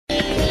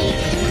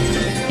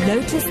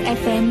Lotus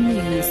FM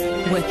News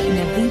with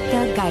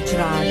Navita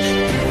Gajraj.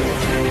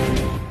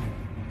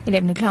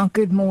 11 o'clock,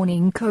 good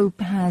morning.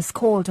 COPE has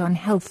called on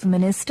Health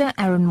Minister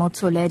Aaron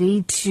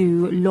Motsoaledi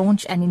to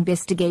launch an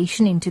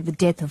investigation into the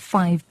death of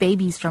 5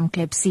 babies from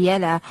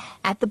Klebsiella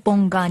at the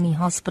Bongani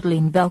Hospital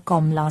in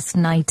Welkom last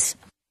night.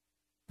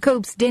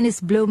 COPE's Dennis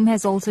Bloem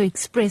has also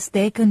expressed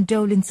their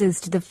condolences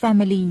to the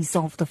families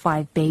of the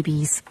 5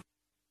 babies.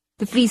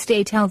 The Free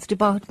State Health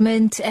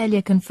Department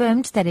earlier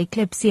confirmed that a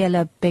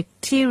Klebsiella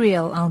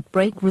bacterial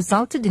outbreak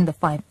resulted in the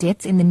 5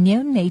 deaths in the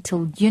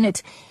neonatal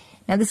unit.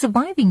 Now, the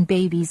surviving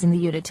babies in the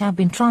unit have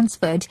been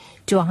transferred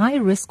to a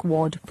high-risk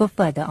ward for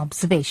further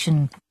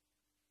observation.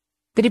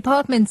 The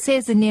department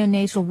says the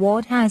neonatal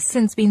ward has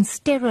since been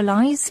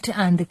sterilized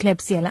and the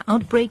Klebsiella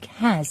outbreak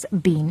has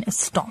been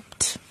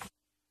stopped.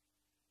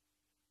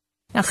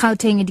 Now,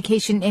 Gauteng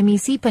Education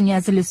MEC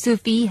Panyaza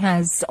Lesufi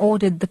has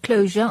ordered the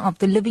closure of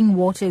the Living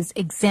Waters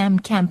exam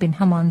camp in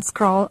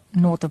Hammanskraal,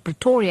 north of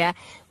Pretoria,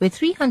 where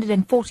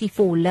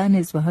 344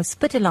 learners were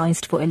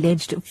hospitalized for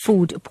alleged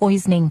food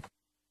poisoning.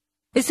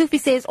 Lesufi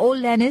says all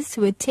learners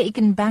who were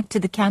taken back to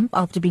the camp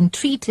after being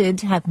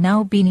treated have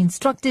now been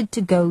instructed to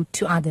go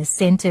to other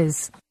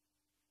centers.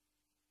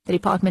 The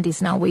department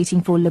is now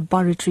waiting for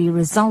laboratory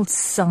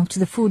results after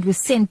the food was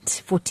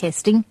sent for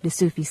testing.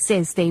 Lesufi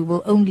says they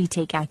will only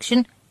take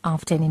action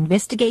after an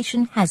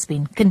investigation has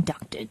been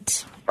conducted.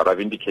 But I've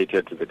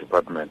indicated to the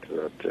department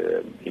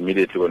that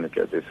immediately when we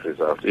get this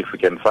result, if we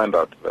can find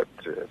out that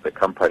the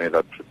company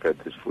that prepared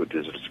this food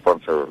is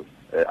responsible,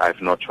 I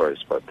have no choice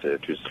but to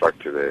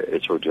instruct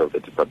the HOD of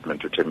the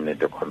department to terminate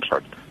the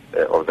contract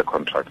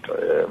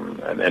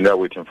and we are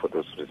waiting for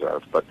those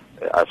results. But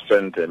I've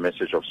sent a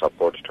message of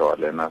support to our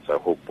learners. I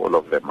hope all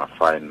of them are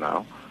fine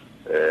now.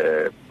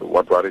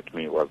 What worried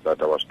me was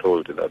that I was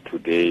told that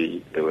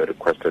today they were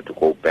requested to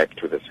go back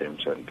to the same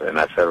center, and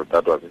I felt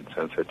that was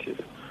insensitive.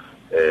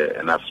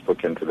 And I've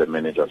spoken to the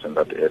managers in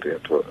that area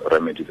to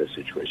remedy the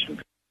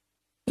situation.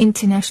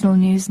 International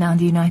news now.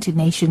 The United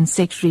Nations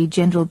Secretary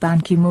General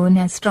Ban Ki-moon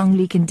has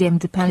strongly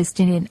condemned the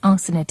Palestinian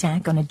arson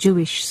attack on a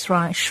Jewish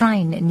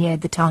shrine near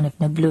the town of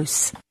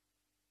Nablus.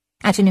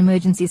 At an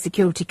Emergency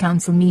Security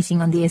Council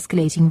meeting on the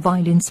escalating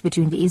violence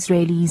between the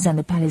Israelis and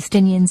the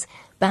Palestinians,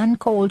 Ban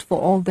called for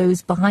all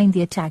those behind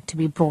the attack to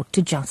be brought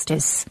to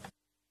justice.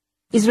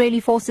 Israeli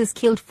forces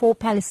killed 4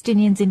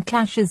 Palestinians in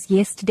clashes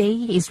yesterday.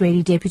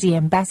 Israeli Deputy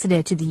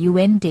Ambassador to the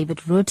UN,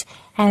 David Root,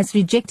 has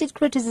rejected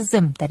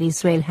criticism that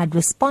Israel had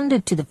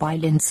responded to the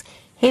violence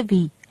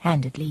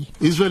heavy-handedly.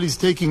 Israel is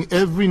taking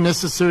every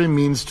necessary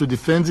means to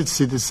defend its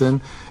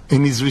citizens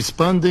and is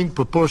responding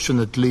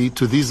proportionately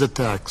to these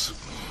attacks.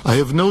 I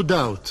have no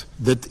doubt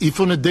that if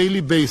on a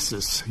daily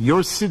basis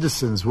your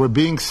citizens were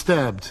being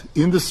stabbed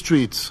in the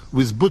streets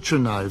with butcher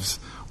knives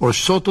or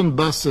shot on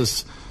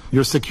buses,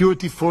 your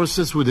security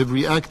forces would have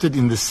reacted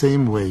in the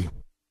same way.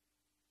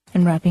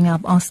 And wrapping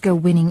up,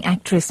 Oscar-winning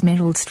actress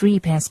Meryl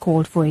Streep has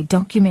called for a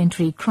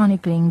documentary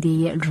chronicling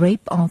the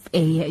rape of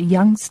a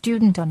young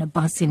student on a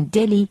bus in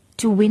Delhi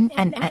to win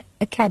an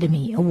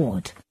Academy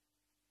Award.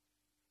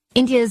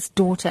 India's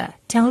daughter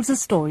tells the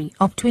story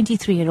of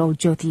 23-year-old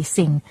Jyoti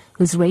Singh,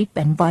 whose rape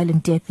and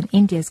violent death in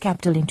India's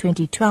capital in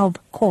 2012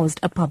 caused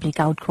a public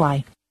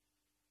outcry.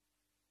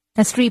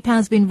 Streep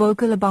has been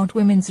vocal about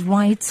women's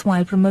rights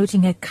while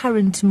promoting her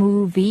current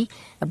movie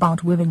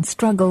about women's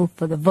struggle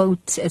for the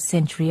vote a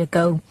century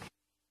ago.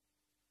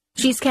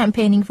 She's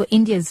campaigning for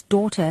India's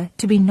daughter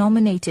to be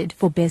nominated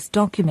for Best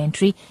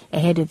Documentary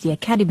ahead of the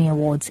Academy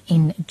Awards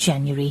in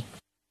January.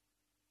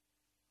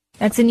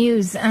 That's the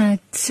news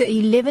at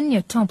 11,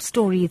 your top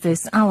story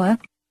this hour.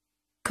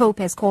 COPE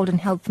has called on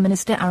Health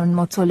Minister Aaron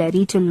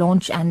Motsoaledi to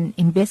launch an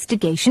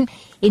investigation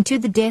into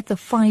the death of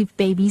 5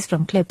 babies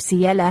from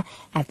Klebsiella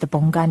at the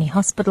Bongani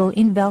Hospital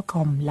in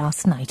Welkom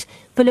last night.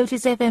 For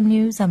Lotus FM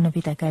News, I'm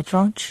Navita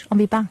Gajraj. I'll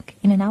be back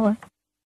in an hour.